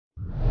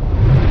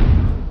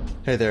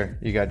Hey there,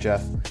 you got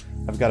Jeff.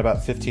 I've got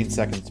about 15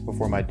 seconds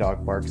before my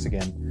dog barks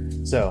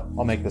again, so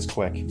I'll make this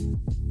quick.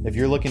 If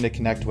you're looking to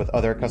connect with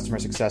other customer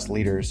success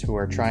leaders who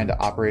are trying to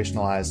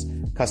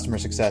operationalize customer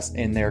success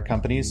in their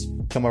companies,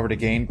 come over to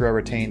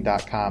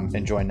gaingrowretain.com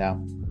and join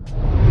now.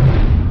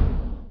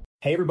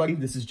 Hey everybody,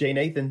 this is Jay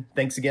Nathan.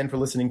 Thanks again for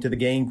listening to the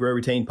Gain, Grow,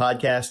 Retain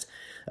podcast.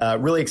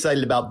 Really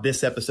excited about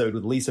this episode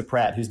with Lisa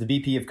Pratt, who's the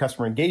VP of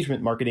Customer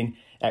Engagement Marketing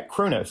at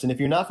Kronos. And if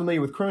you're not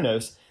familiar with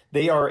Kronos,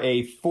 they are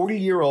a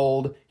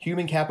 40-year-old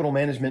human capital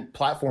management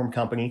platform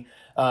company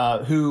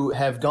who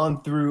have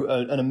gone through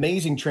an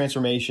amazing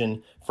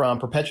transformation from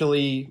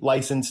perpetually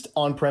licensed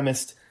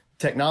on-premise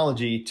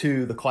technology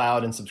to the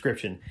cloud and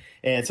subscription.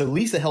 And so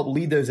Lisa helped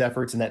lead those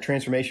efforts and that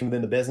transformation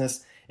within the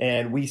business.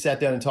 And we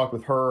sat down and talked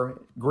with her.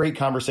 Great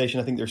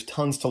conversation. I think there's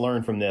tons to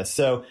learn from this.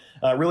 So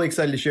really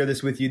excited to share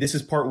this with you. This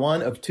is part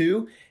 1 of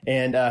 2,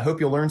 and hope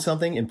you'll learn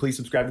something. And please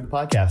subscribe to the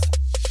podcast.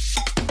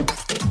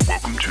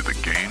 Welcome to the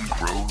Gain,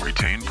 Grow,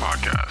 Retain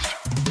podcast.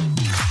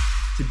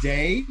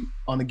 Today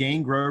on the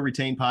Gain, Grow,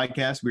 Retain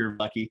podcast, we were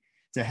lucky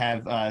to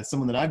have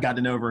someone that I've gotten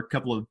to know over a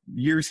couple of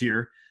years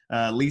here,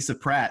 Lisa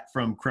Pratt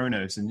from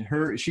Kronos. And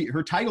her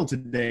title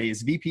today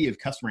is VP of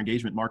Customer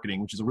Engagement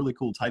Marketing, which is a really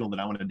cool title that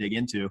I want to dig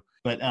into.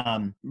 But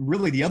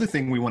really the other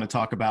thing we want to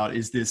talk about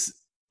is this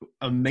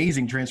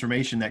amazing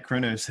transformation that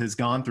Kronos has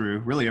gone through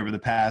really over the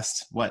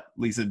past,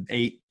 Lisa,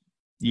 8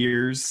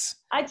 years?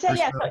 I'd say,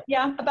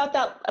 about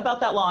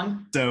that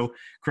long. So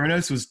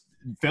Kronos was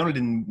founded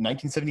in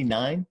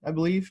 1979, I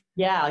believe.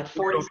 Yeah, like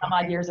 40 some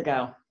odd years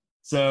ago.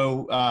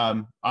 So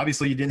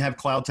obviously you didn't have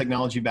cloud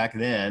technology back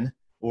then,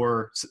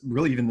 or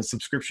really even the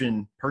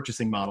subscription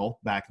purchasing model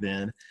back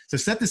then. So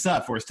set this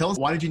up for us. Tell us,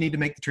 why did you need to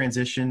make the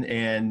transition,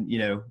 and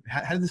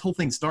how did this whole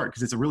thing start?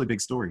 Because it's a really big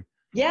story.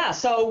 Yeah,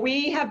 so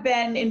we have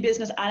been in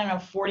business,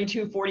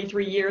 42,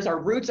 43 years. Our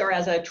roots are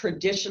as a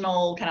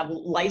traditional kind of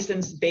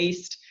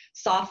license-based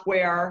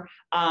software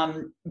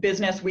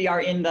business. We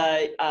are in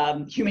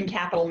the human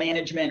capital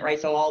management, right?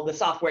 So all the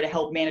software to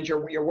help manage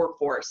your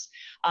workforce.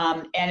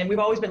 And we've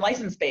always been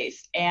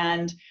license-based.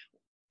 And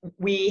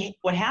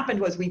what happened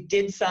was we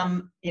did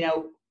some,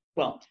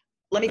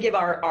 let me give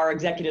our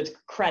executives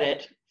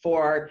credit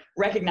for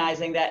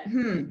recognizing that,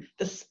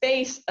 the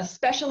space,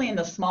 especially in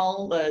the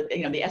small, the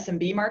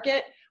SMB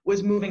market,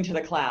 was moving to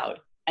the cloud.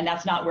 And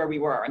that's not where we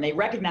were. And they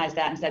recognized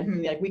that and said,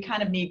 we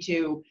kind of need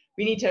to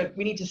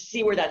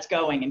see where that's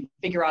going and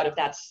figure out if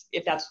that's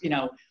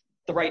the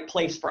right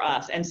place for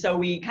us. And so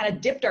we kind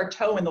of dipped our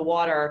toe in the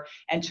water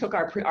and took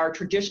our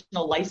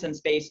traditional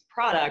license-based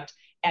product,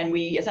 and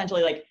we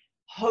essentially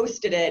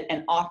hosted it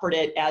and offered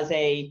it as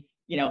a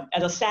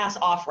SaaS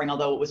offering,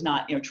 although it was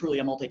not truly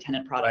a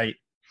multi-tenant product.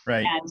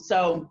 Right.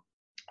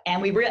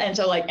 And we went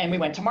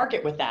to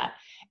market with that.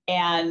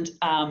 And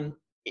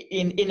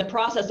in the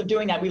process of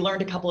doing that, we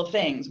learned a couple of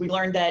things. We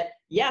learned that,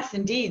 yes,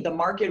 indeed, the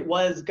market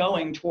was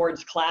going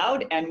towards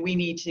cloud, and we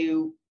need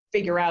to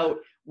figure out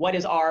what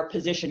is our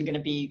position going to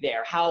be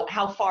there.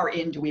 How far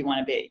in do we want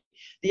to be?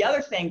 The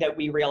other thing that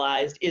we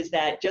realized is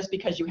that just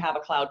because you have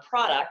a cloud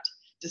product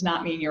does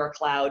not mean you're a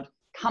cloud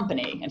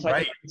company. And so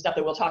I think the stuff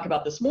that we'll talk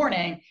about this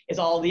morning is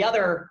all the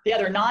other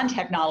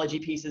non-technology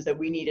pieces that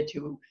we needed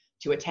to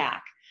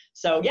attack.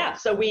 So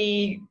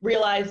we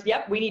realized,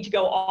 we need to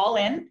go all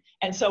in.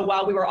 And so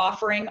while we were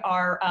offering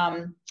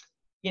our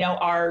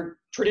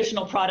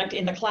traditional product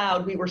in the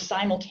cloud, we were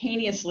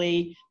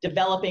simultaneously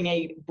developing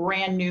a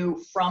brand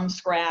new, from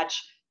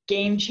scratch,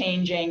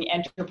 game-changing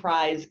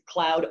enterprise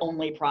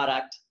cloud-only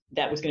product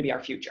that was going to be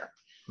our future.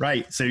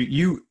 Right. So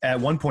you at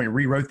one point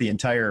rewrote the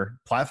entire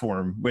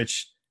platform,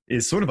 which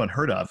is sort of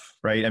unheard of,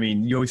 right? I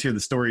mean, you always hear the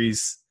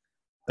stories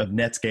of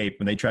Netscape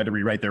when they tried to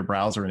rewrite their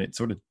browser and it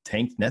sort of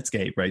tanked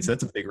Netscape, right? So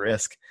that's a big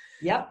risk.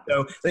 Yep.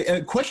 So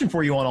a question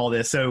for you on all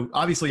this. So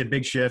obviously a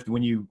big shift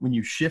when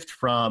you shift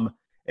from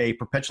a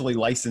perpetually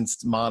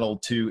licensed model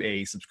to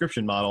a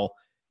subscription model,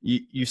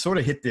 you sort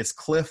of hit this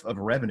cliff of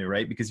revenue,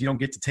 right? Because you don't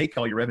get to take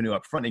all your revenue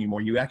up front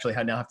anymore. You actually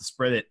now have to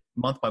spread it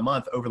month by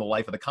month over the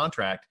life of the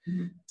contract.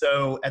 Mm-hmm.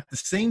 So at the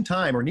same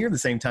time, or near the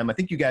same time, I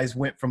think you guys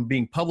went from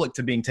being public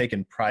to being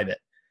taken private.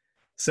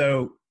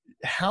 So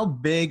how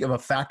big of a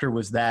factor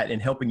was that in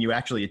helping you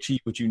actually achieve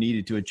what you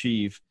needed to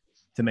achieve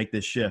to make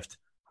this shift?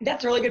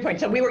 That's a really good point.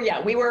 So we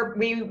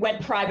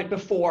went private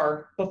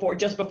before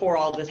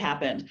all of this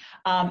happened.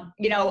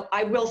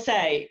 I will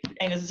say,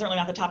 and this is certainly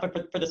not the topic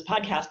for this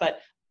podcast,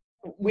 but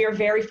we're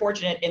very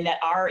fortunate in that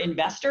our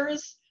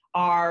investors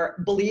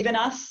believe in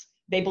us.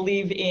 They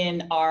believe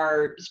in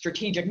our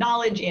strategic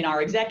knowledge, in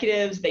our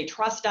executives. They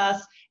trust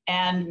us.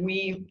 And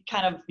we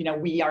kind of,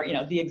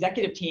 the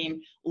executive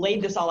team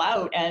laid this all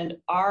out, and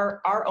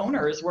our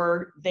owners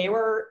were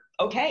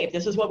okay, if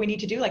this is what we need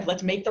to do,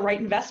 let's make the right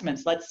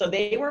investments. So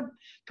they were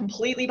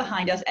completely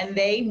behind us, and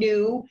they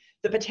knew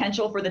the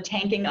potential for the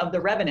tanking of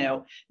the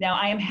revenue. Now,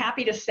 I am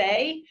happy to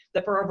say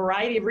that for a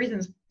variety of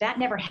reasons, that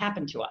never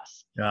happened to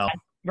us. Oh.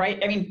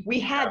 Right? I mean,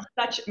 we are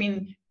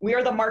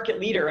the market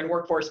leader in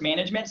workforce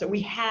management. So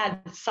we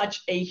had such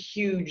a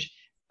huge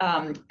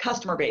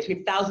customer base. We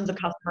have thousands of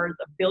customers,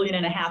 $1.5 billion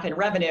in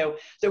revenue.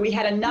 So we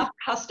had enough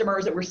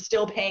customers that were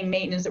still paying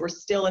maintenance, that were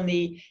still in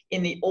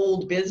the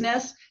old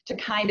business, to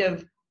kind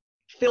of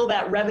fill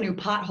that revenue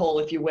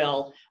pothole, if you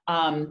will,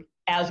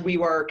 as we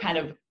were kind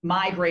of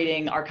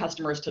migrating our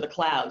customers to the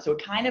cloud. So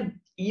it kind of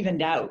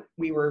evened out.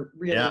 We were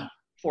really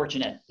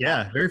fortunate.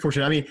 Yeah, very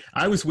fortunate. I mean,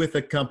 I was with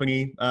a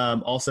company,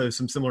 also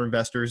some similar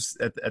investors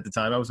at the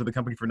time. I was with a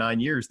company for 9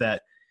 years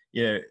that,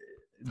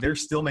 they're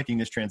still making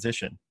this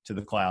transition to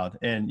the cloud.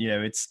 And,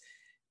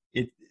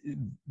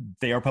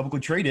 they are publicly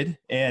traded.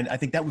 And I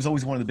think that was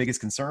always one of the biggest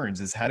concerns,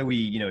 is how do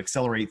we,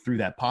 accelerate through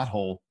that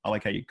pothole? I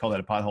like how you call that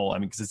a pothole. I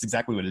mean, because it's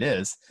exactly what it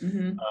is.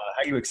 Mm-hmm.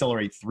 How do you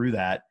accelerate through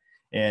that?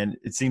 And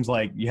it seems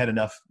like you had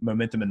enough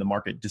momentum in the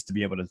market just to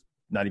be able to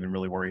not even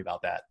really worry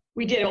about that.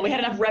 We did. Well, we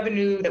had enough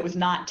revenue that was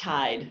not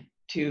tied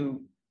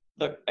to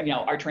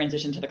our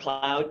transition to the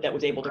cloud that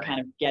was able to kind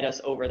of get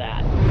us over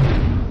that.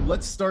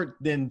 Let's start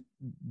then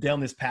down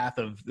this path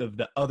of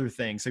the other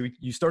things. So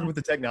you started with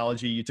the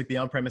technology, you took the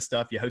on-premise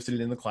stuff, you hosted it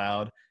in the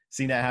cloud.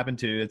 Seen that happen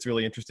too. It's a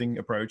really interesting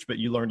approach, but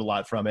you learned a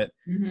lot from it.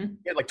 Mm-hmm. You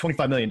had like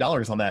 $25 million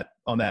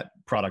on that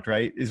product,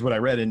 right? Is what I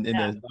read in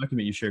the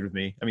document you shared with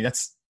me. I mean,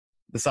 that's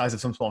the size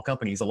of some small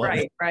companies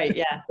alone. Right,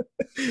 yeah.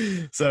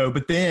 So,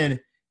 but then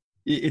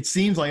it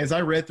seems like, as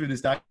I read through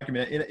this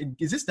document,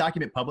 is this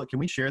document public? Can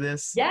we share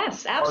this?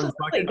 Yes, absolutely.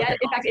 Okay,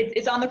 in fact,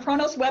 it's on the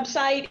Kronos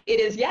website. It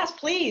is. Yes,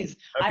 please.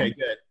 Okay,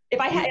 good. If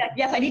I had,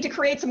 I need to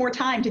create some more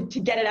time to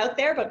get it out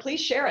there, but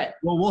please share it.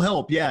 Well, we'll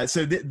help. Yeah.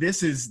 So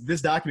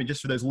this document,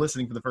 just for those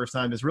listening for the first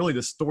time, is really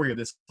the story of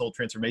this whole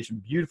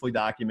transformation, beautifully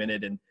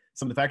documented and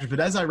some of the factors.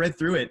 But as I read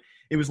through it,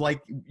 it was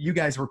like you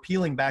guys were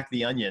peeling back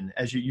the onion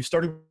as you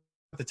started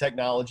with the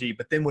technology,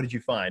 but then what did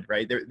you find,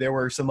 right? There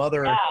were some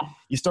other,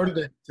 you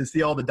started to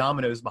see all the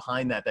dominoes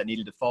behind that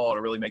needed to fall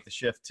to really make the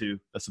shift to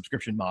a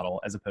subscription model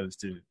as opposed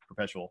to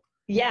perpetual.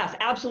 Yes,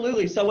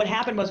 absolutely. So what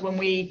happened was when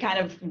we kind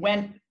of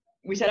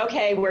we said,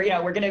 okay,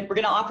 we're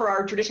gonna offer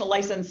our traditional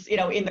license,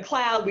 in the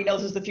cloud. We know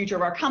this is the future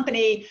of our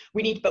company.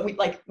 We need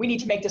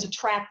to make this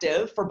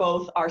attractive for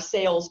both our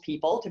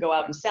salespeople to go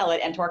out and sell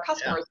it, and to our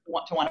customers who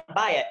want to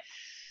buy it.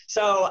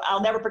 So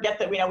I'll never forget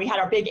that we had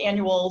our big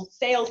annual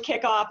sales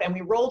kickoff, and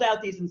we rolled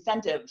out these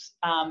incentives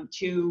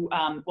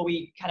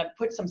we kind of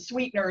put some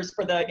sweeteners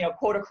for the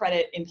quota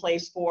credit in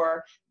place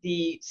for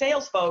the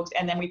sales folks,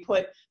 and then we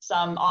put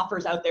some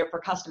offers out there for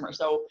customers.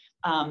 So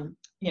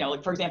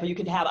like for example, you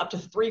could have up to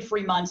 3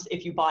 free months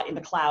if you bought in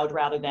the cloud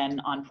rather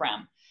than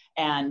on-prem.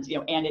 And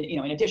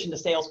in addition to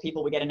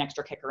salespeople, we get an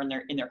extra kicker in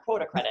their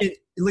quota credit.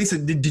 Lisa,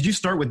 did you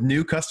start with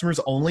new customers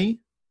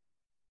only?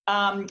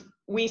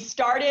 We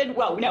started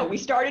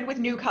with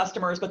new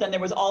customers, but then there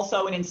was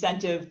also an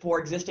incentive for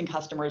existing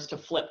customers to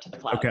flip to the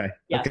cloud. Okay.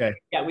 Yes. Okay.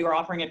 Yeah, we were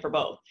offering it for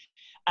both.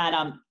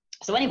 And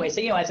so anyway,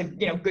 as a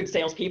good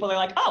salespeople, they're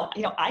like, oh,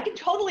 I can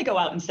totally go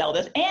out and sell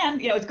this,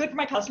 and it's good for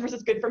my customers,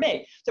 it's good for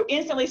me. So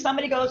instantly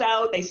somebody goes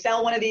out, they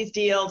sell one of these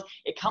deals,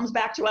 it comes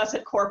back to us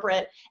at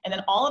corporate, and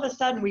then all of a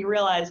sudden we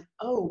realize,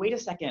 oh, wait a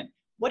second.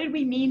 What did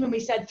we mean when we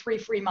said 3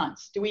 free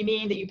months? Do we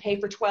mean that you pay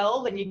for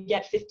 12 and you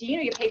get 15,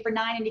 or you pay for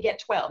 9 and you get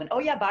 12? And oh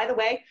yeah, by the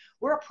way,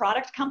 we're a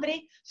product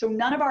company, so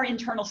none of our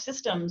internal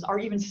systems are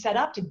even set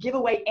up to give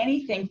away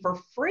anything for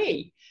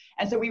free.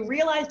 And so we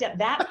realized at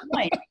that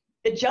point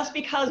that just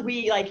because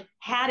we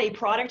had a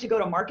product to go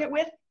to market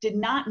with did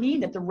not mean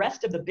that the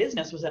rest of the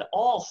business was at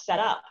all set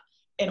up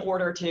in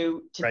order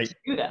to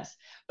do this.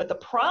 But the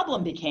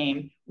problem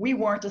became, we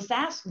weren't a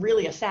SaaS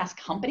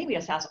company. We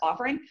had a SaaS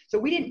offering. So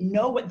we didn't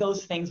know what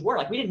those things were.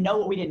 We didn't know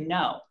what we didn't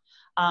know.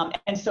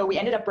 And so we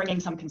ended up bringing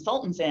some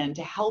consultants in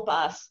to help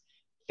us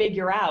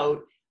figure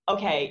out,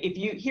 okay, if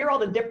you hear all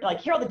the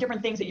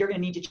different things that you're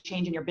going to need to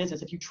change in your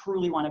business if you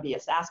truly want to be a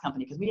SaaS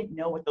company, because we didn't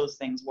know what those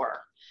things were.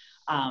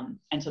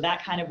 And so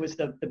that kind of was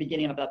the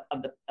beginning of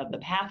the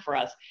path for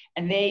us.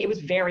 And it was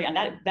very, and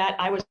that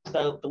I was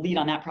the lead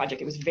on that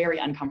project. It was very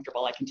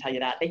uncomfortable, I can tell you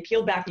that. They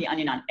peeled back the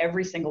onion on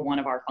every single one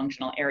of our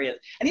functional areas.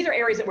 And these are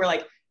areas that were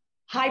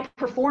high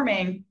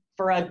performing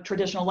for a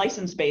traditional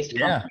license-based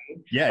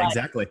company. Yeah,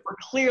 exactly. We're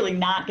clearly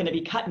not going to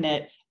be cutting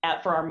it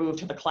for our move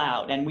to the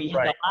cloud. And we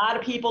had a lot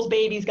of people's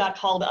babies got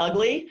called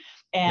ugly,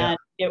 and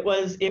it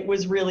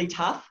was really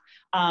tough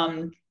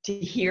to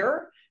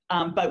hear.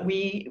 But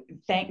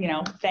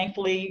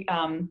thankfully,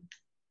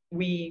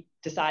 we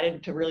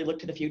decided to really look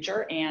to the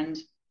future and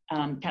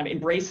kind of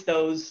embrace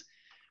those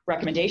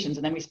recommendations.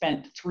 And then we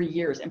spent 3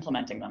 years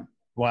implementing them.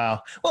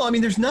 Wow. Well, I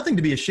mean, there's nothing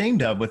to be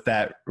ashamed of with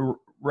that,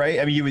 right?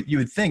 I mean, you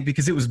would think,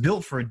 because it was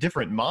built for a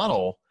different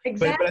model.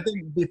 Exactly. But I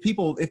think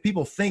if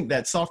people think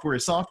that software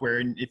is software,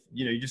 and if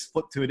you just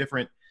flip to a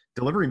different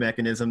delivery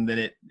mechanism,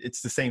 then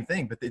it's the same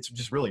thing. But it's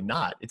just really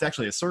not. It's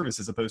actually a service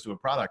as opposed to a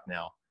product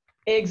now.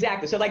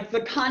 Exactly. So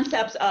the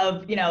concepts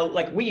of,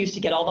 we used to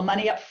get all the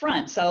money up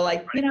front. So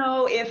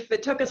if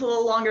it took us a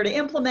little longer to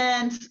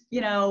implement,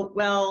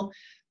 well,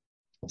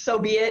 so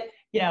be it.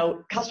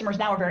 Customers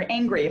now are very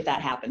angry if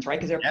that happens, right?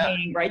 Because they're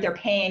paying, right? They're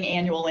paying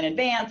annual in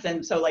advance.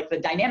 And so the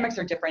dynamics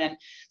are different. And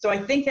so I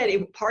think that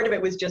part of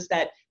it was just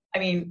that I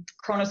mean,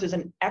 Kronos is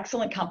an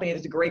excellent company.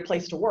 It's a great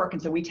place to work.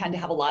 And so we tend to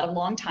have a lot of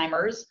long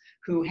timers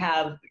who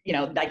have,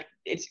 like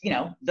it's,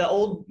 the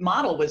old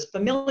model was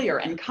familiar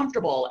and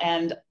comfortable.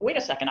 And wait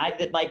a second,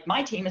 like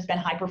my team has been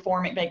high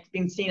performing, like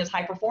being seen as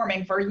high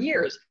performing for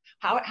years.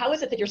 How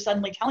is it that you're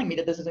suddenly telling me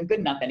that this isn't good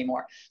enough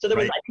anymore? So I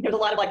think there's a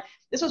lot of like,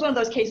 this was one of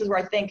those cases where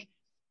I think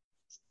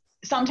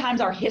sometimes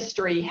our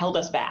history held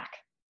us back.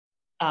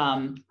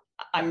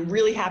 I'm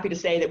really happy to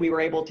say that we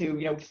were able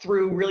to,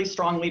 through really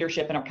strong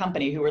leadership in our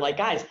company who were like,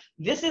 guys,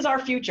 this is our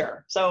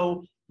future.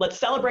 So let's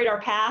celebrate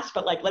our past,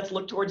 but like, let's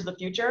look towards the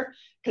future.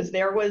 Because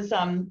there was,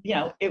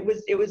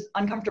 it was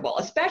uncomfortable,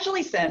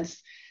 especially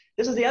since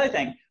this is the other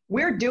thing.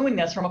 We're doing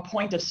this from a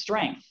point of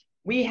strength.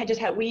 We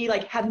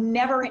have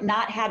never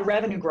not had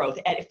revenue growth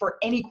for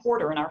any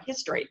quarter in our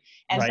history.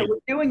 And so we're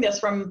doing this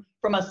from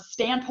a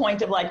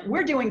standpoint of like,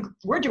 we're doing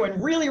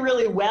really,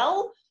 really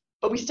well,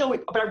 but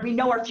we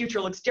know our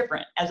future looks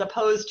different as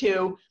opposed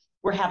to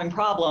we're having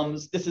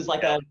problems. This is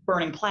like a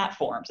burning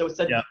platform. So it's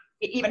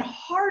even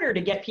harder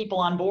to get people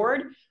on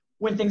board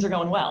when things are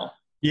going well.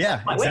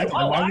 Yeah, exactly.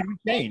 Why would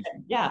we change?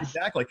 Yeah,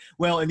 exactly.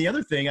 Well, and the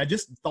other thing, I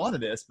just thought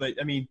of this, but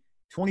I mean,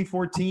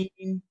 2014,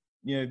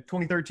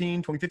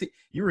 2013, 2015,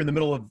 you were in the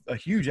middle of a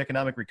huge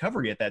economic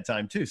recovery at that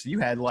time too. So you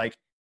had like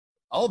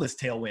all this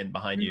tailwind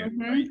behind you.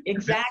 Mm-hmm. Right?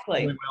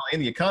 Exactly.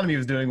 And the economy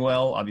was doing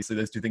well. Obviously,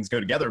 those two things go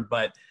together,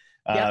 but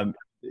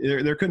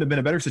there couldn't have been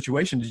a better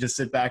situation to just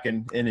sit back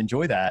and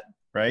enjoy that.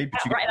 Right.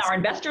 But right. Our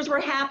investors were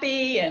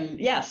happy. And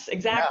yes,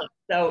 exactly.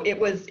 Yeah. So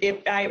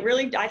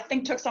I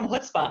think took some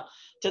chutzpah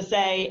to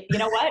say, you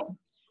know what,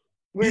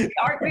 we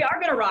are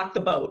going to rock the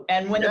boat.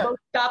 And when the boat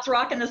stops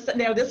rocking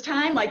this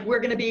time, like we're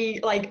going to be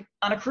like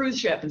on a cruise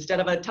ship instead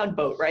of a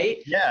tugboat. Right.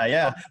 Yeah.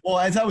 Yeah. Well,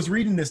 as I was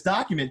reading this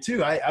document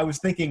too, I was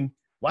thinking,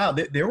 wow,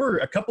 there were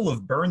a couple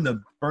of burn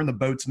the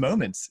boats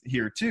moments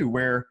here too,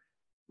 where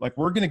like,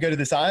 we're going to go to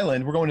this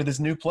island, we're going to this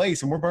new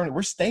place and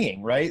we're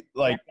staying, right?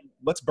 Like,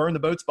 let's burn the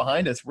boats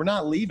behind us. We're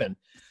not leaving.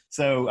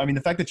 So, I mean,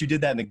 the fact that you did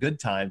that in the good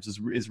times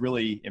is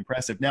really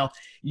impressive. Now,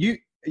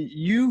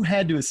 you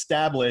had to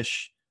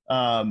establish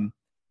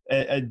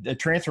a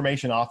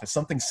transformation office,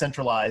 something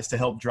centralized to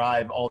help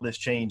drive all this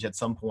change at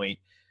some point.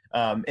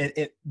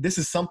 This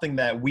is something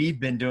that we've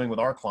been doing with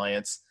our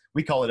clients.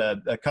 We call it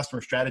a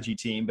customer strategy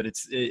team, but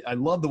I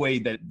love the way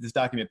that this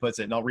document puts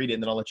it, and I'll read it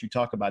and then I'll let you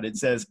talk about it. It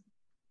says,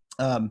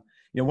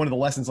 one of the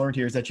lessons learned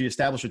here is that you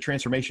establish a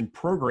transformation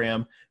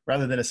program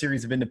rather than a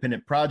series of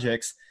independent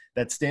projects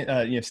that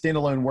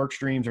standalone work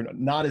streams are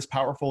not as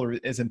powerful or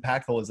as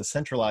impactful as a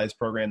centralized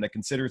program that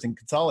considers and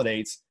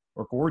coordinates,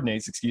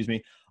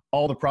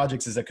 all the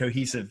projects as a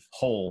cohesive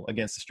whole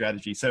against the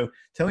strategy. So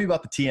tell me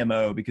about the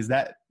TMO, because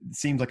that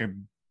seems like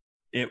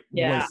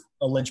was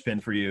a linchpin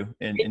for you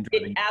in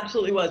driving. It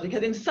absolutely was,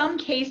 because in some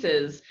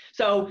cases,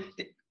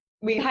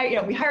 we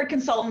hired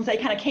consultants. They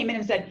kind of came in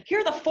and said, here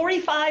are the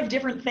 45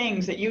 different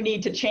things that you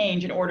need to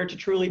change in order to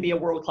truly be a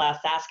world-class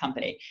SaaS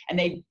company. And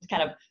they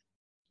kind of,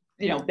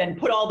 then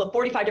put all the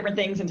 45 different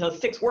things into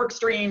 6 work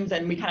streams,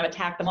 and we kind of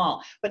attacked them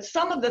all. But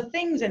some of the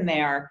things in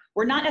there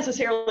were not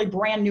necessarily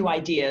brand new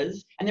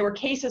ideas. And there were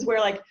cases where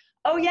like,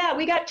 oh yeah,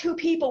 we got 2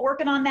 people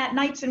working on that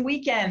nights and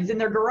weekends in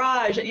their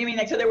garage.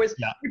 And so there were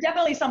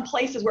definitely some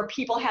places where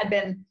people had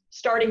been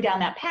starting down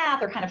that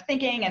path or kind of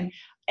thinking,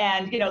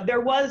 and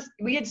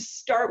we had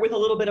start with a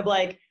little bit of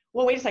like,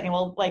 well, wait a second.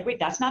 Well, like, wait,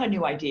 that's not a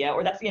new idea,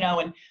 or that's,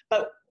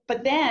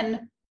 but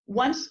then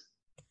once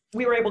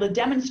we were able to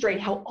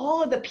demonstrate how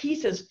all of the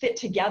pieces fit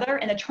together,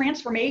 and the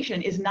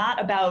transformation is not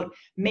about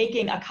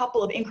making a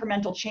couple of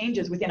incremental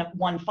changes within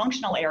one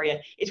functional area.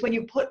 It's when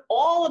you put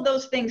all of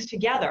those things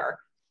together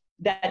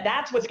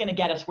that's what's going to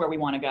get us where we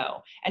want to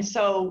go. And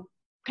so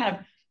kind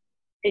of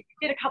it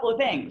did a couple of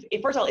things.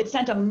 First of all, it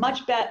sent a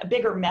much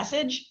bigger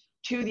message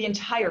to the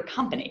entire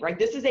company, right?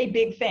 This is a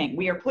big thing.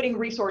 We are putting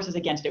resources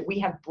against it. We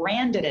have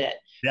branded it.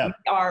 Yeah.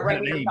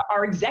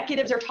 Our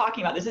executives are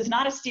talking about this. Is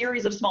not a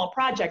series of small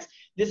projects.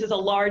 This is a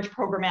large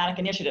programmatic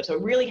initiative. So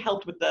it really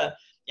helped with the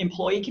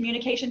employee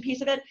communication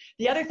piece of it.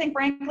 The other thing,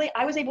 frankly,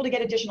 I was able to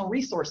get additional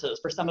resources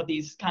for some of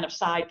these kind of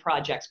side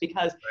projects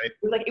because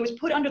it was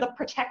put under the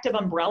protective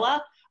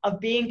umbrella of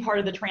being part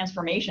of the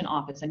transformation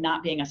office and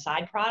not being a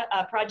side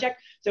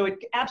project. So it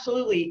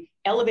absolutely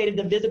elevated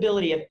the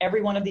visibility of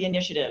every one of the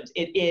initiatives.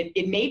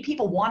 It made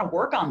people want to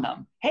work on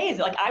them. Hey,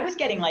 like I was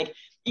getting like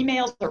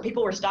emails or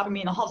people were stopping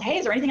me in the halls. Hey,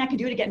 is there anything I can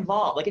do to get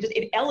involved? Like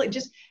it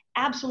just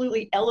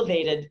absolutely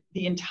elevated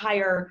the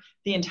entire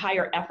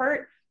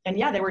effort. And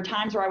yeah, there were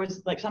times where I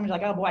was like, somebody's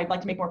like, oh boy, I'd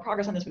like to make more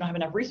progress on this. We don't have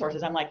enough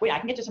resources. I'm like, wait, I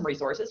can get you some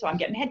resources. So I'm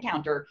getting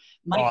headcount or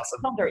money,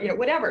 or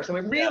whatever. So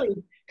it really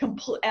and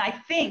I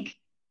think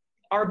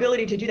our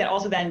ability to do that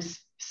also then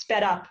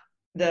sped up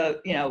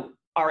the,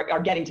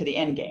 our getting to the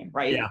end game,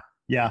 right?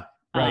 Yeah,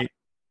 right.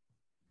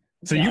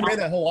 So you ran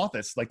that whole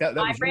office like that.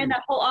 I ran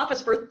that whole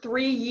office for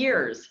 3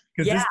 years.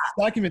 Because this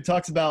document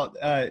talks about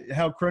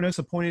how Kronos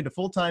appointed a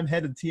full-time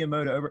head of the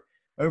TMO to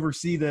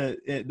oversee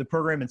the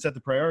program and set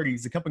the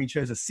priorities. The company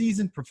chose a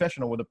seasoned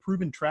professional with a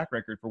proven track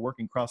record for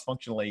working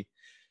cross-functionally.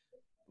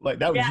 Like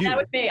that was you. That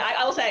was me.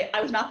 I will say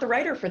I was not the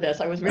writer for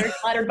this. I was very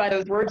flattered by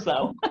those words,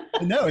 though.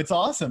 No, it's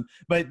awesome.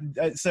 But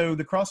so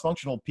the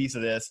cross-functional piece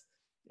of this,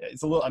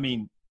 it's a little. I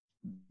mean,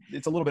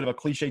 it's a little bit of a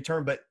cliche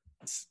term, but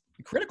it's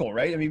critical,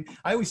 right? I mean,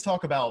 I always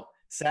talk about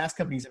SaaS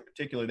companies in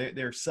particular.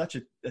 They're such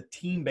a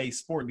team-based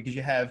sport because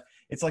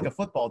it's like a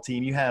football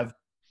team. You have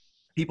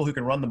people who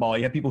can run the ball.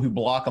 You have people who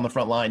block on the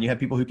front line. You have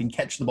people who can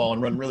catch the ball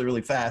and run really,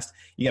 really fast.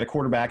 You got a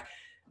quarterback.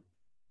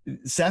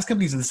 SaaS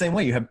companies are the same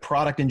way. You have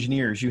product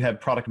engineers, you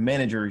have product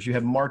managers, you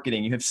have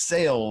marketing, you have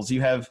sales,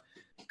 you have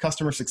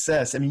customer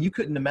success. I mean, you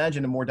couldn't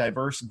imagine a more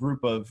diverse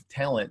group of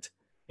talent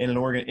in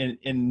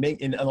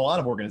a lot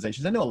of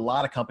organizations. I know a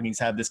lot of companies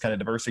have this kind of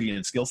diversity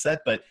and skill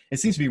set, but it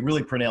seems to be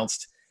really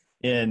pronounced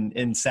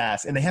in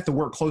SaaS, and they have to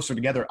work closer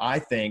together, I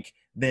think,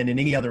 than in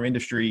any other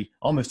industry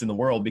almost in the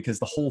world, because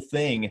the whole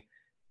thing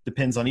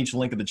depends on each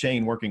link of the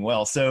chain working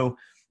well. So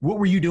what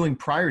were you doing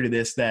prior to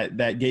this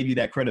that gave you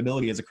that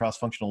credibility as a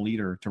cross-functional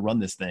leader to run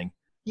this thing?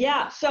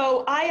 Yeah,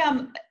 so I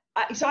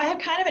have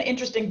kind of an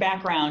interesting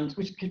background,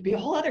 which could be a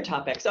whole other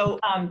topic. So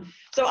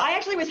I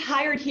actually was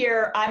hired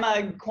here. I'm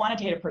a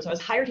quantitative person. I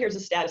was hired here as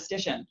a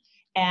statistician,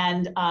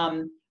 and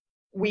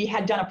we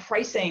had done a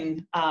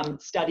pricing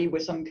study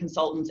with some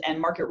consultants, and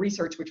market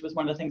research, which was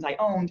one of the things I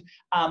owned,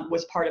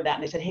 was part of that.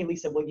 And they said, "Hey,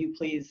 Lisa, will you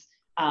please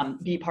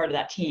be part of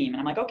that team?" And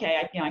I'm like,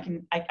 "Okay,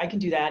 I can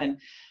do that." And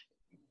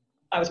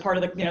I was part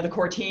of the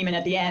core team. And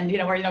at the end,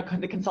 where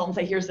the consultants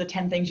say, "Here's the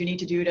 10 things you need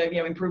to do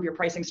to improve your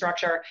pricing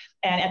structure."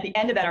 And at the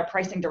end of that, our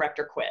pricing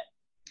director quit,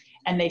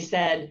 and they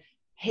said,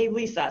 "Hey,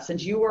 Lisa,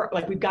 since you were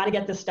we've got to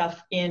get this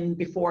stuff in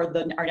before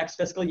our next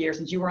fiscal year.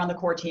 Since you were on the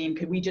core team,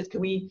 could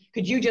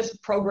you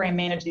just program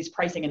manage these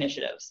pricing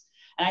initiatives?"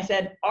 And I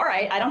said, "All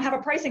right, I don't have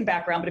a pricing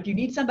background, but if you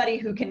need somebody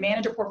who can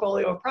manage a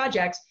portfolio of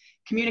projects,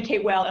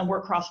 communicate well, and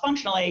work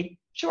cross-functionally,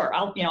 sure,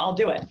 I'll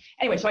do it."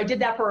 Anyway, so I did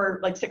that for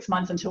like 6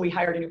 months until we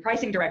hired a new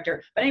pricing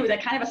director. But anyway,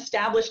 that kind of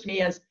established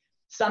me as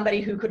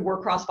somebody who could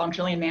work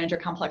cross-functionally and manage a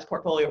complex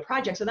portfolio of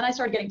projects. So then I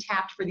started getting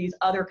tapped for these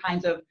other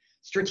kinds of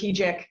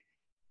strategic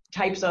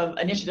types of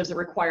initiatives that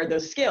required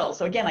those skills.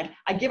 So again,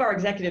 I give our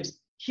executives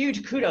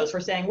huge kudos for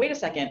saying, "Wait a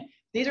second,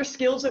 these are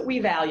skills that we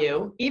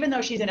value, even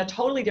though she's in a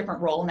totally different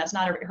role and that's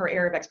not her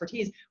area of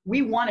expertise.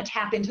 We want to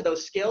tap into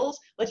those skills.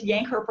 Let's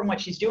yank her from what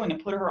she's doing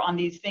and put her on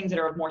these things that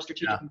are of more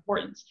strategic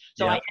importance."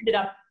 So I ended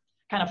up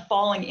kind of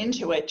falling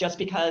into it just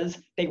because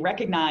they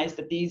recognized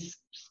that these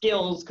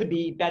skills could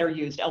be better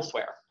used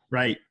elsewhere.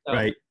 Right.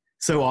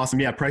 So awesome.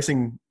 Yeah.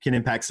 Pricing can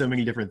impact so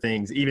many different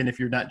things, even if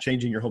you're not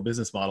changing your whole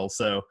business model.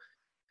 So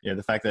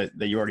the fact that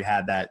you already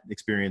had that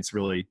experience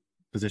really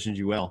positions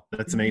you well.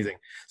 That's amazing.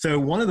 So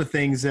one of the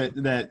things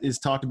that is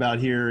talked about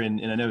here,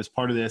 and I know as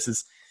part of this,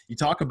 is you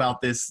talk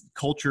about this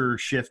culture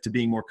shift to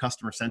being more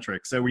customer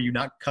centric. So were you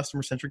not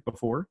customer centric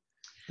before,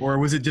 or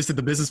was it just that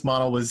the business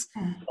model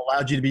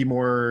allowed you to be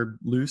more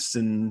loose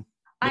and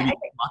maybe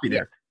floppy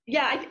there?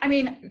 Yeah. I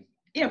mean,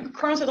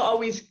 Kronos has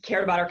always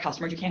cared about our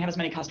customers. You can't have as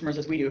many customers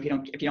as we do if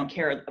you don't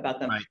care about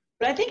them. Right.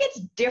 But I think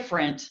it's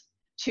different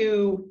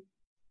to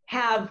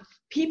have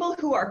people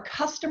who are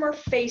customer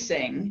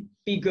facing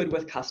be good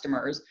with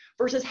customers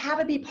versus have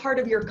it be part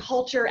of your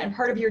culture and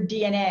part of your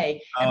DNA.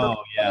 And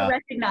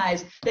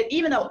recognize that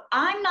even though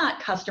I'm not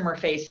customer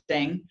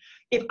facing,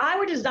 if I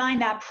were to design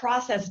that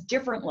process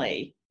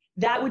differently,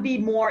 that would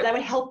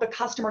help the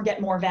customer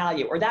get more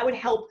value, or that would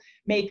help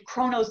make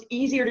Kronos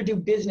easier to do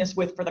business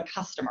with for the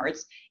customer.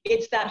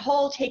 It's that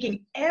whole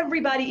taking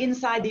everybody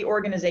inside the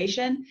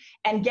organization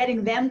and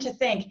getting them to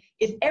think,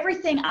 is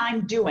everything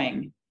I'm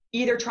doing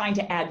either trying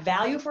to add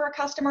value for a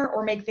customer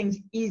or make things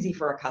easy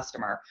for a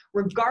customer,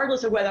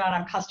 regardless of whether or not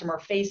I'm customer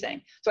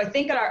facing. So I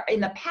think that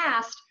in the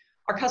past,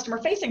 our customer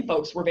facing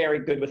folks were very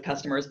good with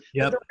customers,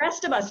 but the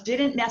rest of us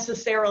didn't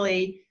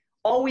necessarily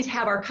always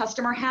have our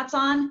customer hats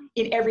on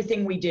in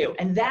everything we do.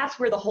 And that's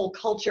where the whole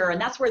culture,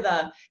 and that's where if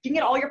you can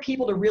get all your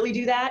people to really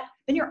do that,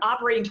 then you're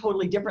operating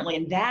totally differently.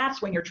 And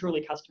that's when you're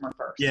truly customer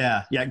first.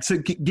 Yeah. So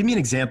give me an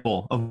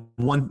example of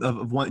one,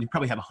 you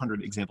probably have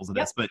 100 examples of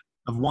this, but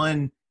of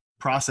one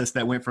process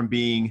that went from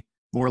being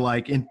more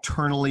like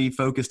internally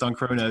focused on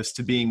Kronos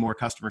to being more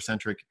customer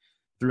centric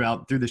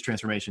through this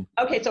transformation.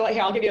 Okay, so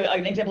here I'll give you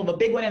an example of a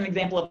big one and an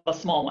example of a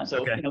small one.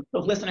 So if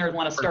listeners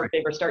want to start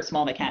big or start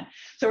small, they can.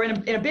 So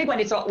in a big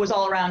one, it was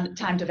all around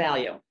time to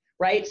value,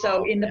 right?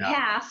 So in the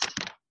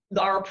past,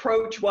 our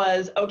approach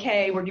was,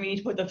 okay, we need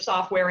to put the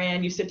software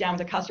in. You sit down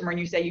with a customer and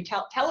you say, you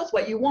tell us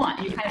what you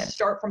want. You kind of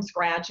start from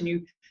scratch and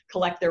you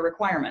collect their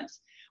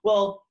requirements.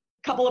 Well,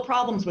 a couple of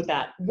problems with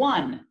that.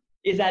 One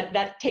is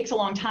that takes a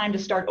long time to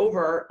start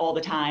over all the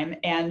time.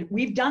 And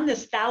we've done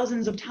this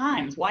thousands of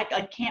times. Why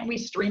can't we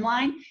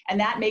streamline? And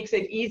that makes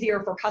it easier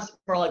for customers.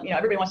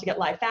 Everybody wants to get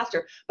live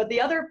faster. But the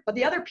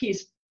other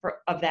piece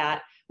of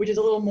that, which is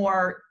a little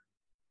more,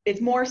 it's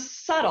more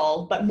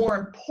subtle, but more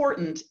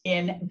important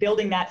in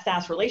building that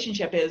SaaS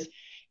relationship, is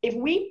if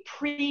we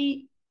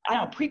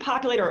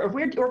pre-populate, or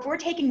if we're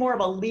taking more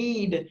of a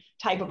lead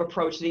type of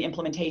approach to the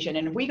implementation,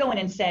 and if we go in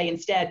and say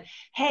instead,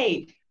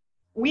 hey,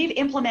 we've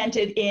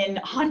implemented in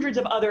hundreds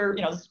of other,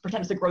 let's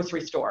pretend it's a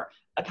grocery store,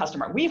 a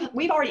customer.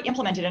 We've already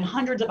implemented in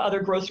hundreds of other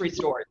grocery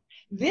stores.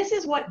 This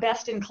is what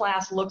best in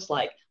class looks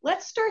like.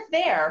 Let's start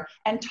there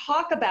and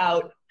talk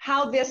about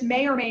how this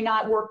may or may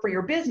not work for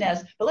your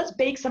business, but let's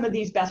bake some of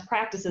these best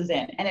practices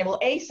in. And it will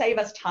save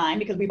us time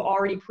because we've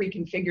already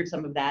pre-configured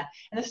some of that.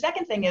 And the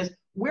second thing is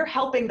we're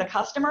helping the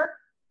customer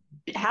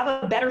have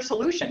a better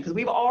solution because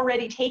we've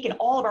already taken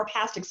all of our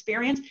past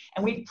experience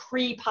and we've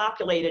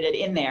pre-populated it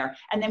in there.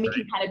 And then we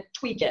can kind of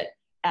tweak it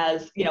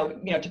as,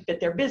 to fit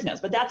their business.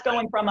 But that's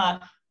going from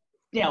a,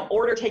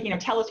 order taking,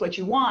 tell us what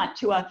you want,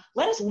 to a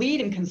let us lead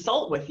and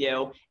consult with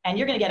you, and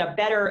you're going to get a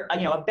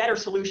better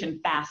solution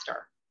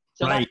faster.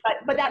 So right.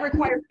 But that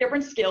requires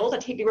different skills.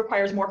 It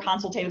requires more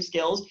consultative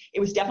skills. It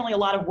was definitely a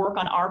lot of work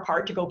on our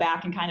part to go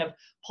back and kind of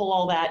pull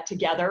all that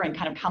together and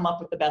kind of come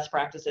up with the best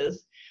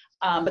practices.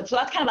 But so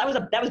that's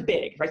that was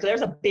big, right? So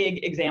there's a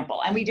big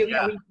example, and we do,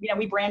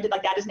 we branded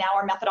like that is now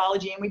our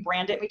methodology, and we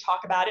brand it, and we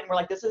talk about it, and we're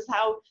like, this is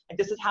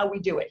how we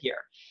do it here.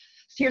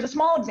 So here's a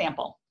small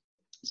example.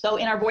 So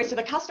in our Voice of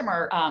the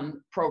Customer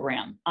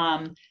program,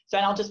 and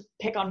I'll just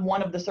pick on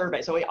one of the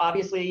surveys. So we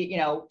obviously,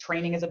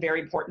 training is a very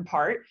important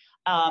part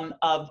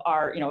of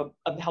our,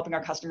 of helping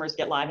our customers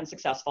get live and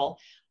successful.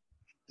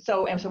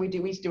 So we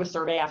do a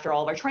survey after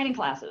all of our training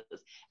classes.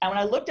 And when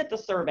I looked at the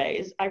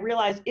surveys, I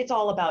realized it's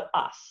all about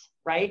us,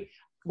 right?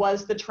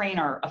 Was the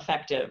trainer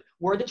effective?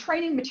 Were the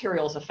training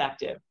materials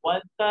effective?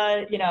 Was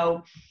the,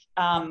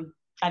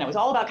 I know it was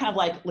all about kind of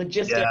like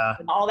logistics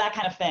and all that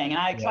kind of thing.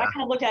 And so I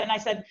kind of looked at it and I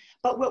said,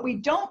 but what we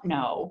don't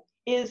know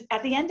is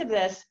at the end of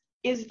this,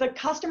 is the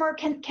customer,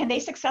 can they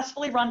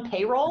successfully run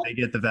payroll? They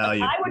get the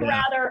value.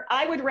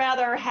 I would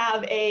rather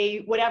have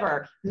a,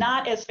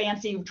 not as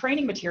fancy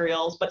training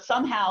materials, but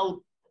somehow,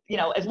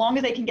 as long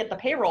as they can get the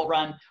payroll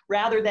run,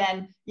 rather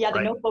than, the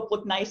notebook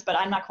looked nice, but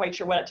I'm not quite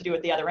sure what to do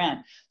at the other end.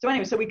 So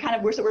anyway, so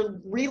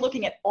we're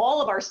re-looking at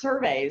all of our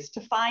surveys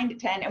to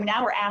find, and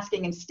now we're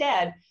asking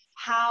instead,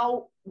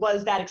 how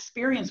was that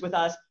experience with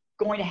us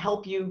going to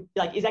help you,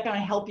 is that going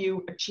to help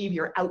you achieve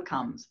your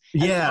outcomes?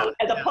 As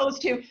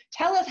opposed to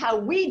tell us how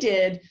we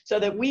did so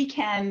that we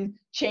can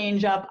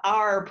change up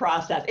our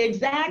process.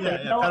 Exactly.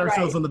 Pat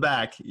ourselves on the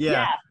back.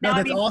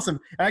 That's awesome.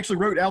 I actually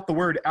wrote out the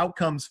word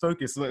outcomes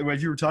focus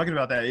as you were talking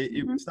about that.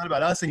 It's not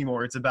about us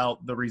anymore. It's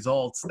about the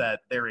results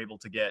that they're able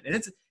to get. And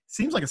it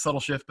seems like a subtle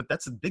shift, but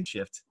that's a big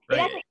shift. Right?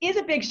 It actually is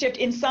a big shift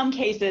in some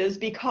cases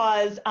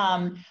because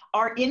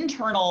our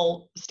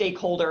internal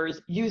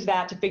stakeholders use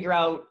that to figure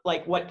out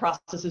what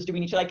processes do we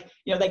need to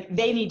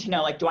they need to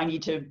know, do I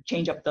need to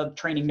change up the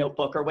training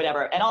notebook or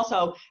whatever. And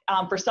also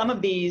for some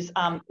of these,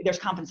 there's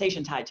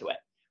compensation tied to it.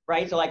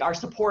 Right. So our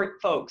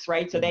support folks,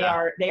 right. So they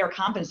are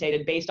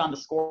compensated based on the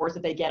scores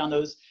that they get on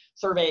those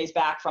surveys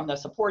back from the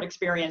support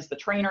experience, the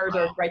trainers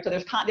are right. So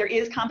there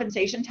is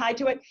compensation tied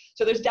to it.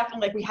 So there's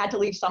definitely we had to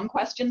leave some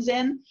questions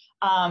in,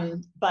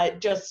 but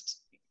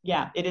just,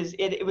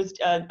 it was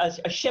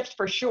a shift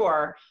for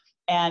sure.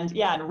 And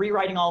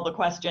rewriting all the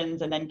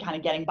questions and then kind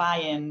of getting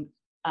buy-in.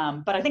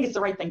 But I think it's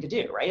the right thing to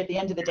do, right? At the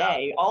end of the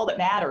day, all that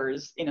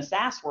matters in a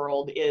SaaS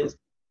world is,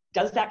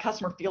 does that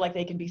customer feel like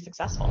they can be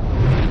successful?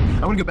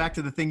 I want to go back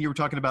to the thing you were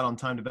talking about on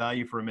time to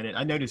value for a minute.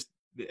 I noticed,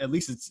 at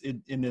least it's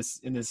in this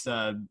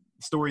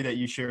story that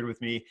you shared with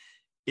me,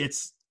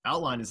 its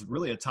outline is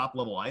really a top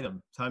level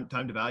item. Time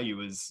to value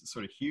is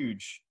sort of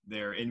huge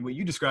there. And what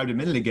you described a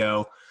minute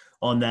ago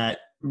on that,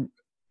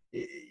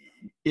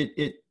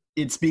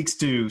 it speaks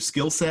to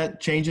skill set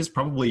changes,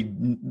 probably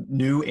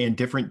new and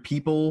different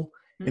people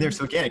in there.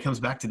 So again, it comes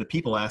back to the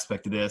people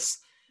aspect of this.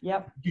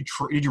 Yep. Did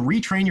you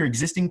retrain your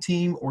existing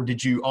team, or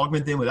did you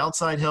augment them with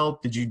outside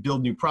help? Did you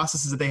build new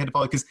processes that they had to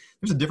follow? Because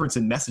there's a difference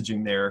in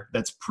messaging there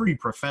that's pretty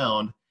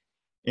profound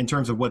in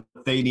terms of what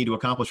they need to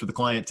accomplish with the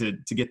client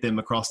to get them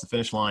across the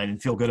finish line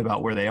and feel good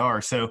about where they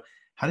are. So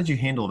how did you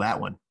handle that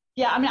one?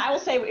 Yeah, I mean, I will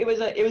say it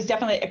was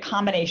definitely a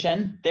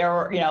combination. There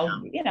were,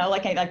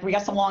 like we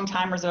got some long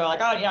timers that are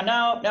like, oh,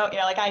 no,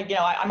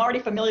 I'm already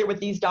familiar with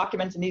these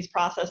documents and these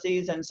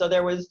processes, and so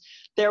there was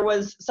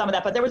some of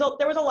that, but there was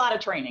a lot of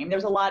training. There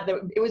was a lot.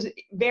 It was a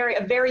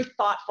very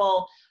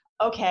thoughtful.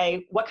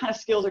 Okay, what kind of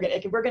skills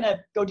if we're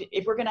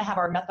gonna have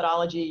our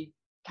methodology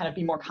kind of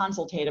be more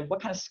consultative,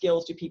 what kind of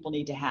skills do people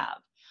need to have?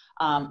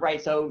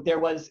 Right. So there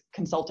was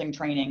consulting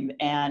training,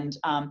 and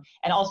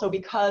also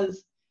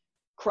because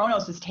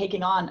Kronos is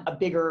taking on a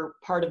bigger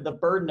part of the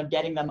burden of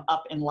getting them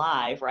up and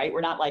live, right?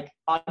 We're not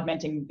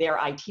augmenting their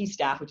IT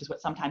staff, which is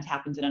what sometimes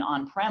happens in an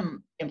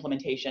on-prem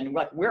implementation.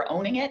 We're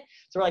owning it.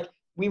 So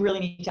we really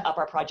need to up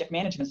our project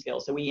management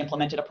skills. So we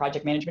implemented a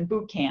project management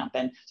boot camp.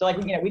 And so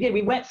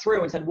we went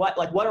through and said, what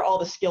are all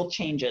the skill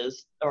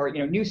changes or,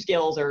 new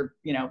skills or,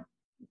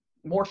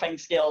 morphing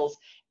skills.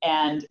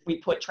 And we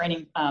put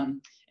training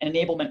and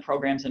enablement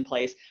programs in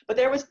place. But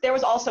there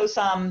was also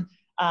some,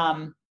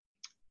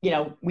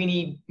 we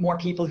need more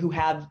people who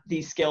have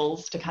these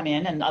skills to come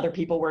in, and other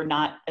people were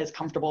not as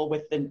comfortable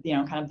with the,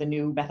 kind of the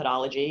new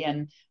methodology.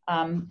 And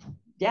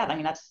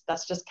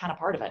that's just kind of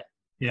part of it.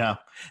 Yeah.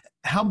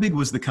 How big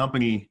was the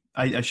company?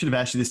 I should have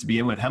asked you this to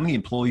begin with. How many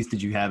employees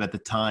did you have at the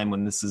time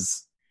when this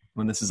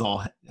is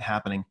all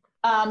happening?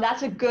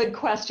 That's a good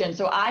question.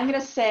 So I'm going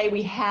to say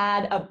we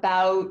had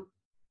about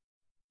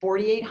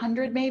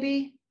 4,800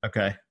 maybe.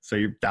 Okay. So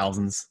you're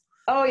thousands.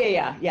 Oh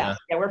yeah.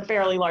 We're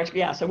fairly large.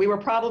 Yeah. So we were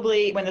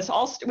probably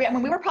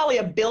we were probably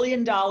 $1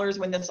 billion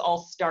when this all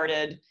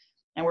started,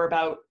 and we're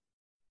about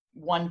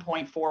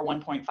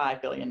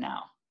 1.5 billion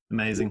now.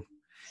 Amazing.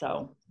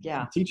 So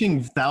yeah.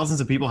 Teaching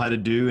thousands of people how to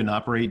do and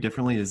operate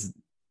differently is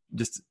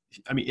just,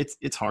 I mean,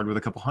 it's hard with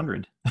a couple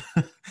hundred,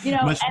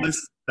 much less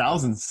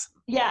thousands.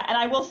 Yeah. And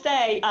I will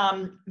say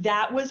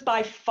that was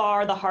by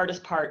far the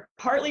hardest part,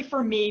 partly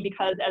for me,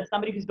 because as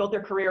somebody who's built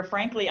their career,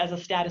 frankly, as a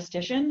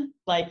statistician,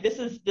 like this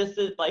is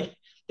like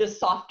this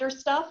softer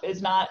stuff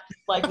is not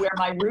like where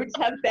my roots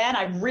have been.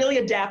 I've really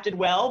adapted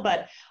well,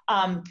 but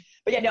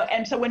yeah, no.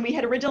 And so when we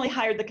had originally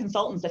hired the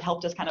consultants that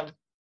helped us kind of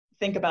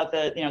think about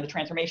the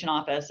transformation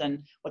office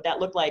and what that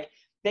looked like,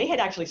 they had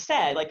actually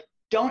said, like,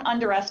 don't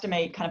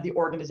underestimate kind of the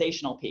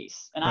organizational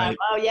piece. And right. I'm,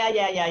 oh yeah.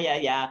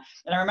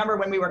 And I remember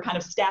when we were kind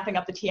of staffing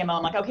up the TMO,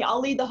 I'm like, okay, I'll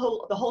lead the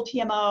whole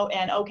TMO,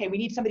 and okay, we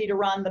need somebody to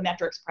run the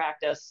metrics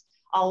practice.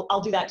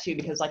 I'll do that too,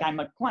 because like I'm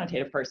a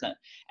quantitative person.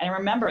 And I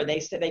remember they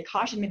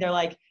cautioned me, they're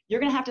like, you're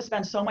going to have to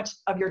spend so much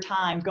of your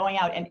time going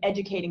out and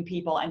educating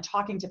people and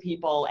talking to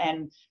people.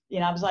 And,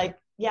 I was like,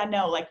 yeah,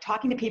 no, like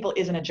talking to people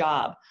isn't a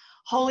job.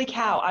 Holy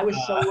cow, I was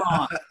so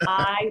wrong.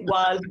 I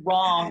was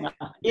wrong.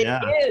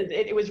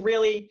 It was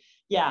really,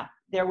 yeah,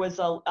 there was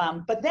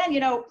but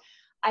then,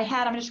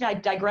 I'm just going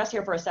to digress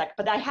here for a sec,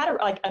 but I had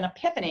an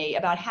epiphany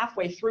about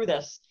halfway through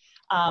this.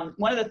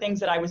 One of the things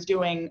that I was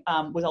doing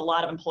was a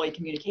lot of employee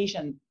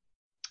communication.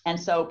 And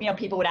so,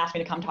 people would ask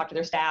me to come talk to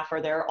their staff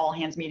or their all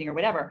hands meeting or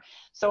whatever.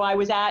 So I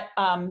was at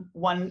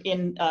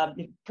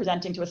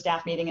presenting to a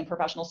staff meeting in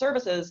professional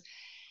services.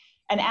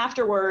 And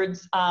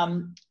afterwards,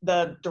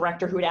 the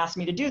director who had asked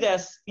me to do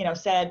this,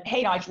 said,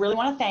 hey, I really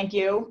want to thank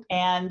you.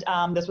 And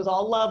this was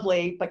all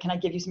lovely, but can I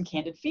give you some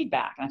candid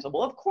feedback? And I said,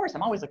 well, of course,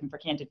 I'm always looking for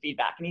candid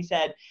feedback. And he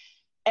said,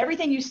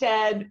 everything you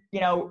said,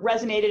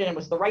 resonated and it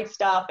was the right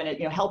stuff and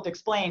it, helped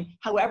explain.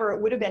 However, it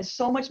would have been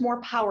so much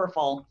more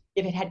powerful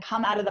if it had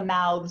come out of the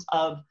mouths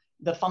of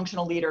the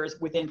functional leaders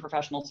within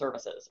professional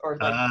services, or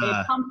like it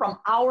had come from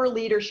our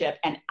leadership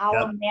and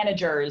our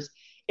managers.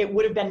 It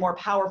would have been more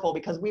powerful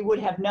because we would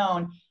have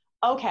known,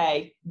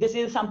 okay, this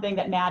is something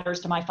that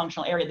matters to my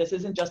functional area. This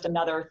isn't just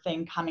another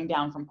thing coming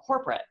down from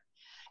corporate.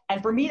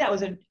 And for me, that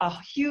was a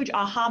huge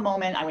aha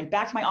moment. I went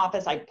back to my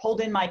office. I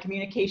pulled in my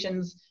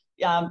communications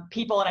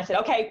people and I said,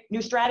 okay,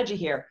 new strategy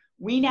here.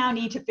 We now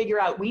need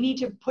to we need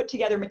to put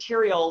together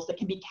materials that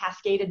can be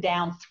cascaded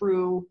down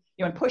through,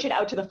 and push it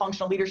out to the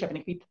functional leadership and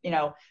it can be,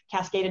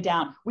 cascaded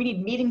down. We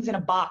need meetings in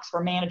a box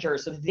for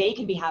managers so they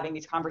can be having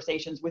these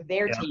conversations with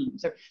their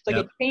teams. So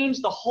it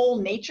changed the whole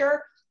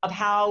nature of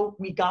how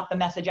we got the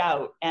message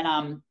out.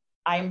 And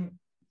I'm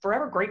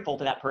forever grateful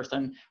to that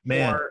person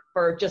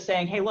for just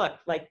saying, hey, look,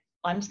 like,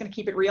 I'm just going to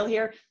keep it real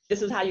here.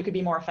 This is how you could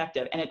be more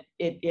effective. And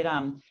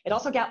it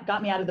also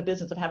got me out of the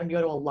business of having to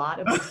go to a lot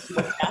of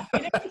staff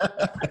meetings.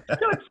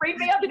 So it freed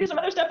me up to do some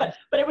other stuff,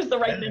 but it was the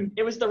right thing.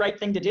 It was the right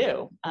thing to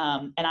do.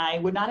 And I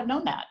would not have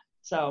known that.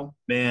 So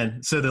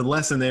the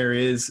lesson there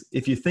is,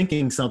 if you're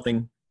thinking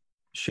something,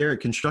 share it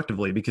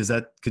constructively, because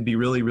that could be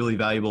really, really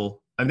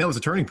valuable. I mean, that was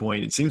a turning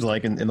point, it seems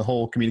like, in the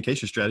whole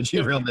communication strategy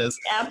around this.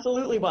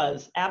 Absolutely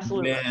was.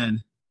 Absolutely.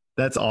 Man,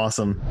 that's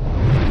awesome.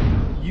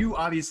 You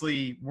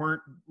obviously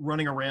weren't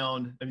running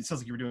around. I mean, it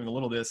sounds like you were doing a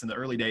little of this in the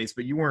early days,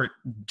 but you weren't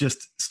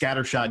just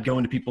scattershot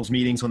going to people's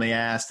meetings when they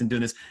asked and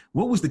doing this.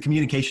 What was the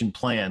communication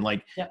plan?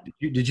 Like,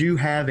 did you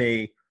have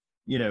a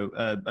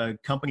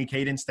company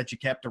cadence that you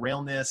kept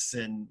around this?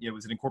 And,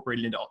 was it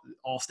incorporated into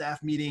all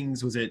staff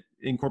meetings? Was it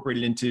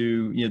incorporated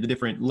into, the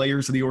different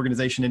layers of the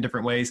organization in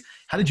different ways?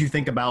 How did you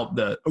think about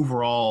the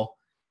overall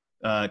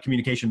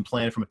communication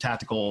plan from a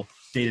tactical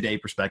day-to-day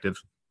perspective?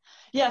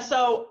 Yeah.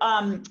 So,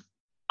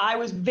 I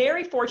was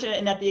very fortunate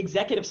in that the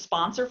executive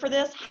sponsor for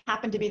this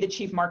happened to be the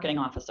chief marketing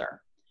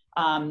officer.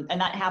 And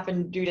that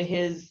happened due to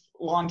his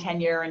long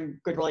tenure and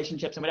good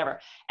relationships and whatever.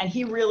 And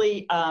he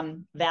really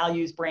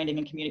values branding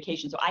and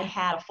communication. So I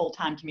had a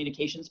full-time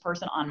communications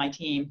person on my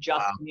team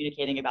just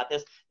communicating about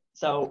this.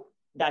 So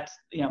that's,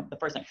 the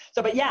first thing.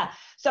 So, but yeah,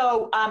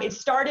 so it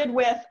started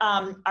with,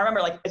 I remember,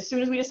 like, as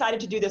soon as we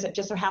decided to do this, it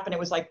just so happened it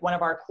was like one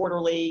of our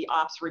quarterly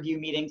ops review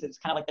meetings. It's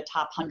kind of like the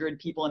top 100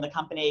 people in the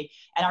company.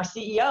 And our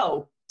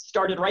CEO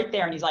started right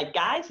there. And he's like,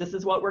 guys, this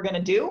is what we're going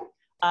to do.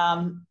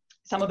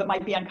 Some of it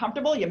might be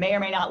uncomfortable. You may or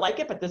may not like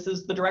it, but this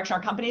is the direction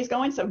our company is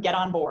going. So get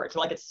on board. So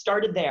like, it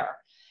started there.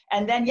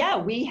 And then,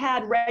 we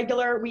had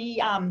regular,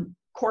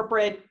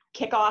 corporate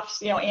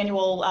kickoffs,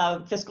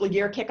 annual fiscal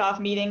year kickoff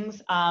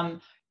meetings.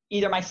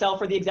 Either myself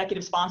or the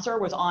executive sponsor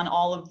was on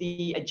all of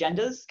the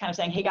agendas, kind of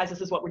saying, hey guys, this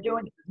is what we're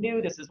doing. This is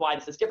new. This is why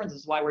this is different. This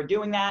is why we're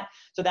doing that.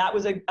 So that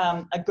was a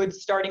good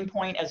starting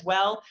point as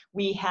well.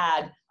 We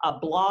had a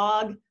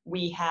blog.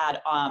 We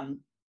had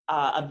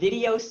a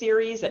video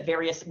series that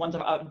various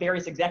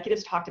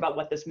executives talked about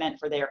what this meant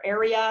for their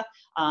area.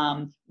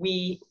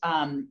 We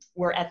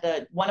were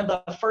at one of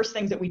the first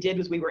things that we did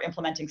was we were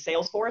implementing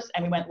Salesforce,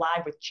 and we went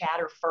live with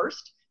Chatter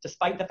first,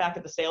 despite the fact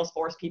that the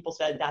Salesforce people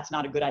said that's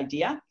not a good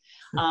idea.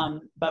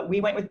 But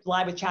we went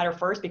live with Chatter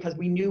first because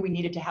we knew we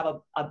needed to have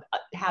a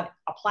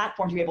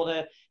platform to be able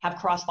to have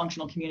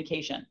cross-functional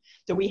communication.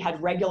 So we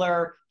had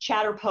regular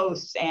Chatter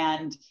posts,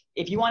 and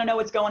if you want to know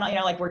what's going on,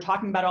 like we're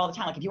talking about it all the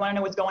time. Like if you want to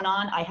know what's going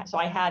on,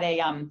 I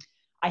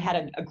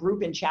had a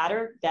group in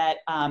Chatter that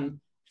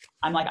I'm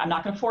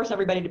not going to force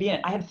everybody to be in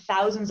it. I had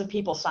thousands of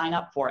people sign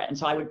up for it, and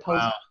so I would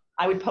post. Wow.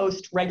 I would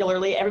post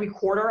regularly every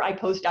quarter. I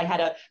had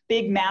a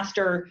big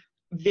master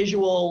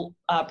visual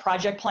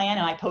project plan,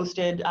 and I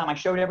posted. I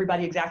showed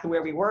everybody exactly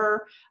where we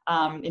were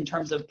in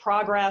terms of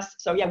progress.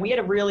 So yeah, we had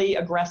a really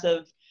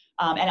aggressive,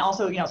 and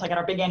also it's like at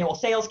our big annual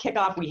sales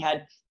kickoff, we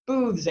had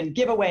booths and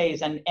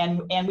giveaways,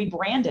 and we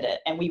branded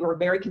it, and we were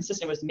very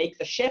consistent. It was Make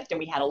the Shift, and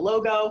we had a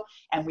logo,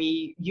 and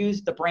we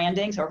used the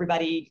branding so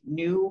everybody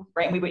knew,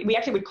 right? And we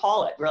actually would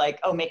call it. We're like,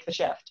 oh, Make the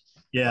Shift.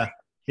 Yeah,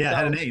 yeah, so it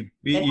had a name.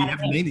 You have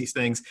to name these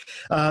things.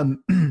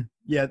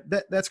 Yeah,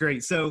 that's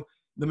great. So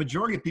the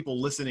majority of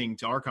people listening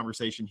to our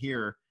conversation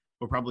here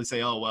will probably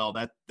say, oh, well,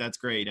 that's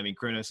great. I mean,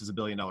 Kronos is $1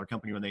 billion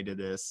company when they did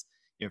this.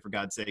 For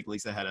God's sake,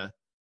 Lisa had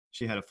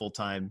a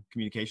full-time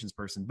communications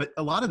person. But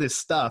a lot of this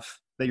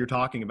stuff that you're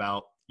talking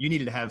about, you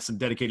needed to have some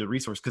dedicated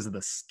resource because of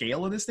the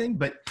scale of this thing.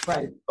 But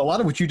right. A lot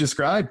of what you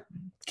described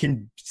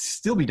can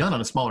still be done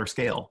on a smaller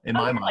scale in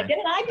my mind. Like get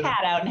an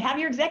iPad out and have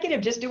your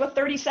executive just do a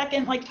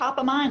 30-second top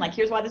of mind, like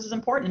here's why this is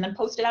important, and then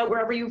post it out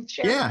wherever you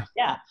share.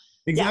 Yeah.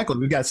 Exactly. Yeah.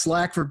 We've got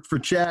Slack for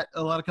chat.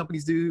 A lot of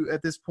companies do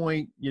at this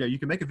point. You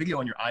can make a video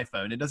on your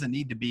iPhone. It doesn't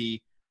need to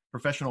be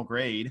professional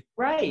grade.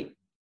 Right.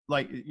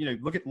 Like,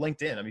 look at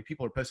LinkedIn. I mean,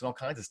 people are posting all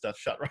kinds of stuff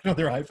shot right on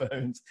their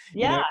iPhones.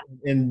 Yeah.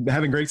 And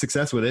having great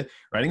success with it.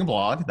 Writing a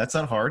blog, that's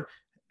not hard.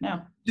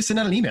 No. Just send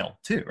out an email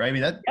too, right? I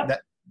mean,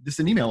 that just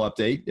an email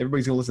update.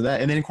 Everybody's going to listen to that,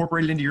 and then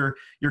incorporate it into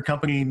your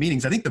company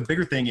meetings. I think the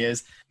bigger thing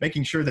is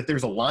making sure that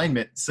there's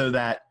alignment so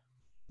that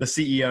the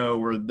CEO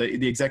or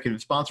the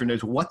executive sponsor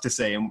knows what to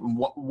say and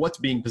what's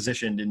being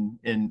positioned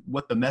and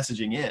what the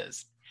messaging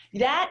is.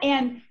 That,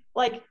 and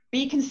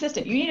be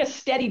consistent. You need a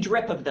steady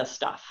drip of this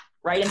stuff,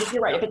 right? And if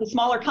you're right, if it's a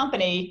smaller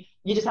company,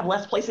 you just have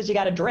less places you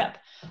got to drip.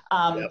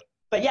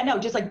 But yeah, no,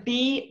 just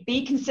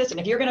be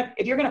consistent. If you're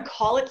gonna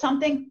call it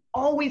something,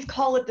 always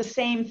call it the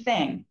same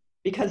thing,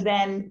 because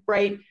then,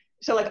 right?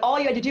 So all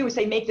you had to do was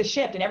say Make the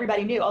Shift, and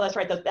everybody knew, oh, that's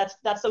right,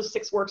 that's those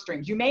 6 work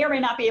streams. You may or may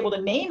not be able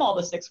to name all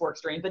the 6 work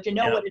streams, but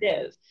what it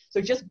is.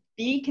 So just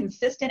be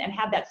consistent and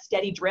have that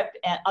steady drip,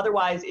 and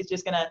otherwise it's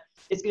just gonna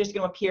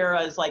appear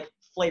as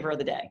flavor of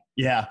the day.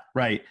 Yeah,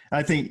 right.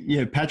 I think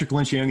Patrick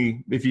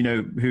Lencioni, if you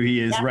know who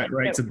he is,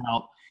 writes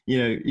about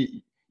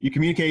you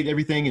communicate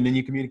everything, and then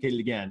you communicate it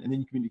again, and then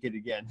you communicate it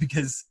again,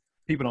 because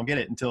people don't get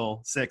it until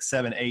 6,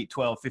 7, 8,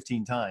 12,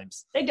 15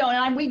 times. They don't.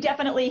 And we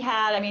definitely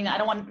had, I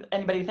don't want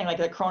anybody to think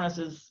that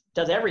Kronos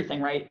does everything,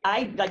 right?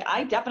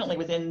 I definitely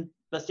was in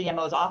the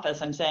CMO's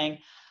office and saying,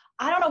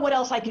 I don't know what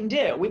else I can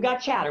do. We've got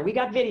Chatter, we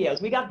got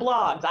videos, we got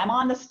blogs, I'm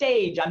on the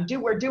stage,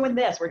 we're doing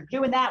this, we're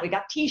doing that, we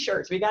got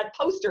t-shirts, we got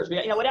posters, we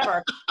got,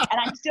 whatever. And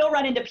I still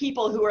run into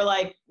people who are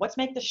like, what's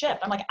Make the Shift?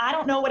 I'm like, I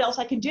don't know what else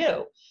I can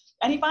do.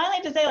 And he finally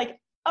had to say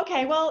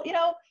okay, well,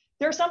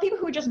 there are some people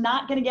who are just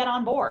not going to get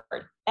on board.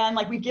 And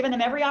we've given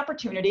them every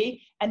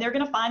opportunity, and they're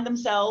going to find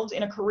themselves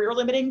in a career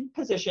limiting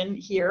position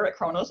here at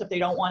Kronos if they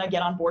don't want to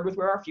get on board with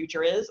where our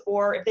future is,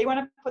 or if they want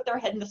to put their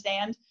head in the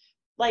sand,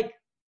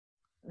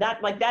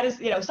 that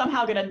is,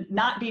 somehow going to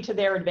not be to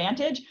their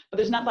advantage. But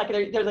there's not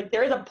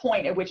there is a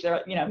point at which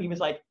he was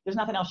like, there's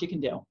nothing else you can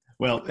do.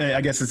 Well, I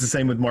guess it's the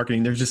same with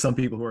marketing. There's just some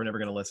people who are never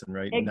going to listen,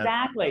 right?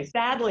 Exactly.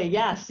 Sadly,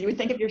 yes. You would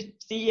think if your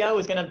CEO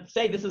is going to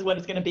say this is what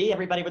it's going to be,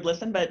 everybody would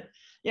listen. But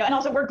and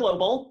also we're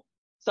global,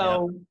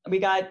 so we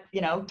got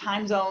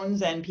time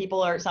zones, and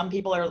some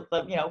people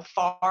are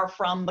far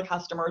from the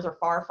customers or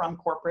far from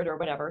corporate or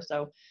whatever.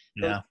 So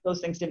those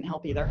things didn't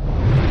help either.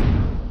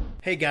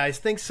 Hey guys,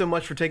 thanks so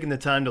much for taking the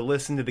time to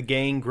listen to the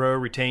Gain, Grow,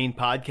 Retain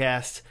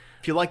podcast.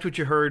 If you liked what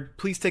you heard,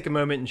 please take a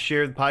moment and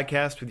share the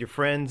podcast with your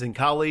friends and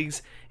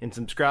colleagues and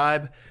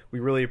subscribe. We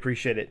really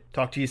appreciate it.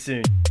 Talk to you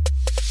soon.